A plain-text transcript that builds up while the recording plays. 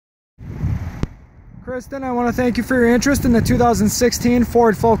Kristen, I want to thank you for your interest in the 2016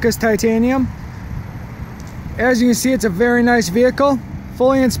 Ford Focus Titanium. As you can see, it's a very nice vehicle,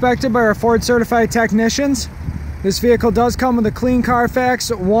 fully inspected by our Ford certified technicians. This vehicle does come with a clean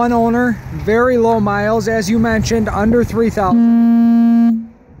Carfax, one owner, very low miles, as you mentioned, under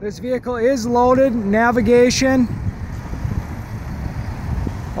 3,000. This vehicle is loaded, navigation,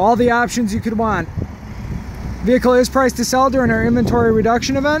 all the options you could want. Vehicle is priced to sell during our inventory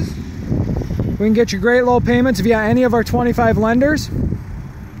reduction event. We can get you great low payments via any of our 25 lenders.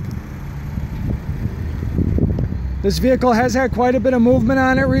 This vehicle has had quite a bit of movement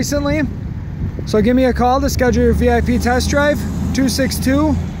on it recently, so give me a call to schedule your VIP test drive,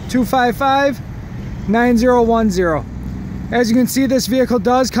 262-255-9010. As you can see, this vehicle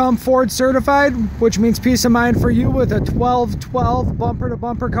does come Ford certified, which means peace of mind for you with a 12/12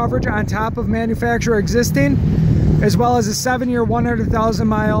 bumper-to-bumper coverage on top of manufacturer existing, as well as a 7-year, 100,000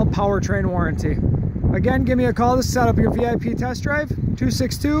 mile powertrain warranty. Again, give me a call to set up your VIP test drive,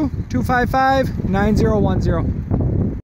 262-255-9010.